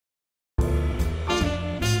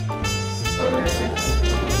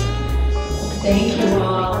Thank you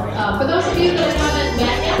all. For those of you that haven't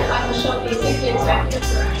met yet, I'm Michelle Basic, the Executive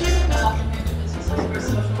Director of Hampshire Businesses for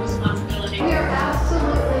Social Responsibility. We are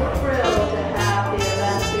absolutely thrilled to have the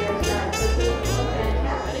event here tonight. This is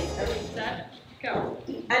fantastic. Ready, set, go.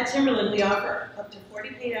 At Timberland, we offer up to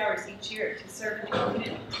 40 paid hours each year to serve and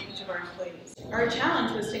community to each of our employees. Our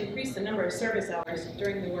challenge was to increase the number of service hours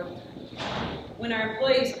during the work time. When our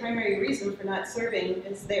employees' primary reason for not serving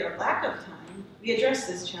is their lack of time, we addressed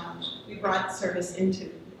this challenge. We brought service into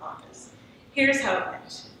the office. Here's how it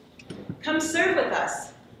went. Come serve with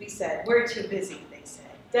us, we said. We're too busy, they say.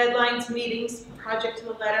 Deadlines, meetings, project to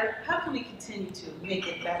the letter. How can we continue to make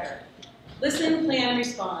it better? Listen, plan,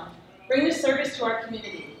 respond. Bring the service to our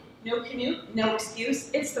community. No commute, no excuse.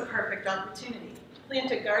 It's the perfect opportunity.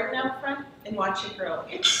 Plant a garden out front and watch it grow.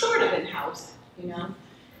 It's sort of in-house, you know.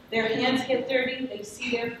 Their hands get dirty, they see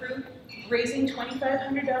their fruit, raising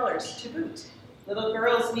 $2,500 to boot. Little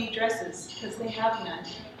girls need dresses because they have none.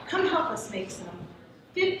 Come help us make some.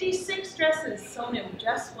 56 dresses sewn in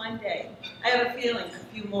just one day. I have a feeling a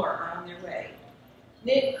few more are on their way.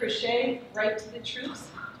 Knit, crochet, right to the troops,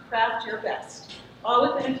 craft your best.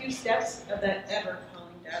 All within a few steps of that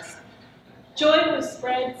ever-calling desk. Joy was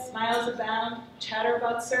spread, smiles abound, chatter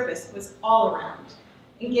about service was all around.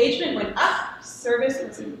 Engagement went up, service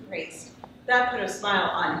was embraced. That put a smile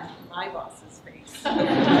on my boss's face.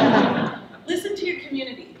 Listen to your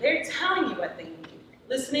community. They're telling you what they need.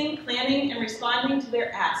 Listening, planning, and responding to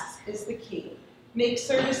their asks is the key. Make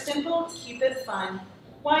service simple, keep it fun.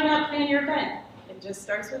 Why not plan your event? It just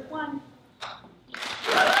starts with one.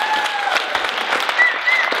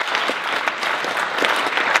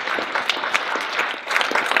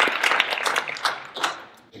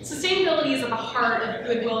 Sustainability is at the heart of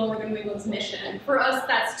Goodwill Northern Waywood's mission. For us,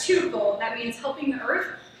 that's twofold. That means helping the earth,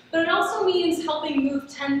 but it also means helping move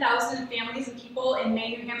 10,000 families and people in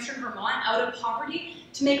Maine, New Hampshire, and Vermont out of poverty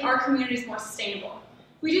to make our communities more sustainable.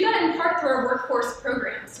 We do that in part through our workforce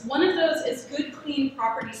programs. One of those is Good Clean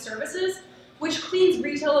Property Services, which cleans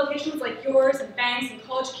retail locations like yours and banks and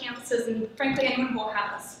college campuses and frankly anyone who will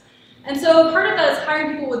have us. And so part of that is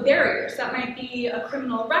hiring people with barriers. That might be a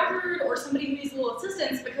criminal record or somebody who needs a little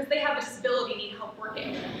assistance because they have a disability and need help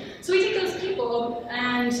working. So we take those people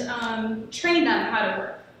and train them how to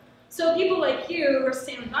work. So people like you who are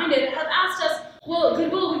sustainably minded have asked us, well,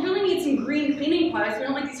 Goodwill, we really need some green cleaning products. We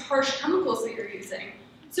don't like these harsh chemicals that you're using.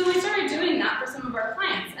 So we started doing that for some of our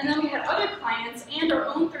clients. And then we had other clients and our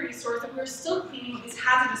own 30 stores that we were still cleaning with these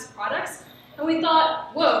hazardous products. And we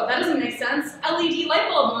thought, whoa, that doesn't make sense. LED light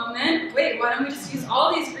bulb moment. Wait, why don't we just use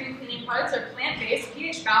all these green cleaning products that are plant-based,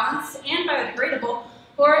 pH balanced, and biodegradable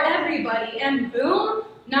for everybody? And boom,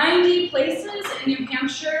 90 places in New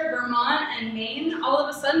Hampshire, Vermont, and Maine all of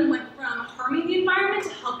a sudden went from harming the environment to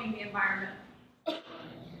helping the environment.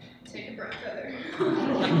 Take a breath, Heather.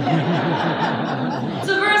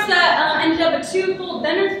 So for us, that ended up a twofold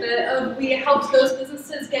benefit of we helped those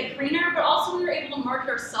businesses get greener, but also we were able to market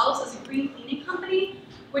ourselves as a green cleaning company,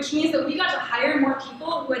 which means that we got to hire more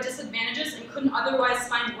people who had disadvantages and couldn't otherwise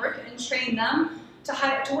find work and train them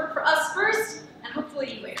to work for us first, and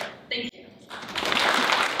hopefully you later. Thank you.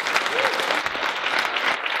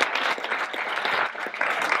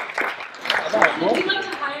 If you'd like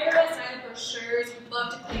to hire us, I have brochures. We'd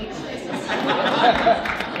love to clean your places.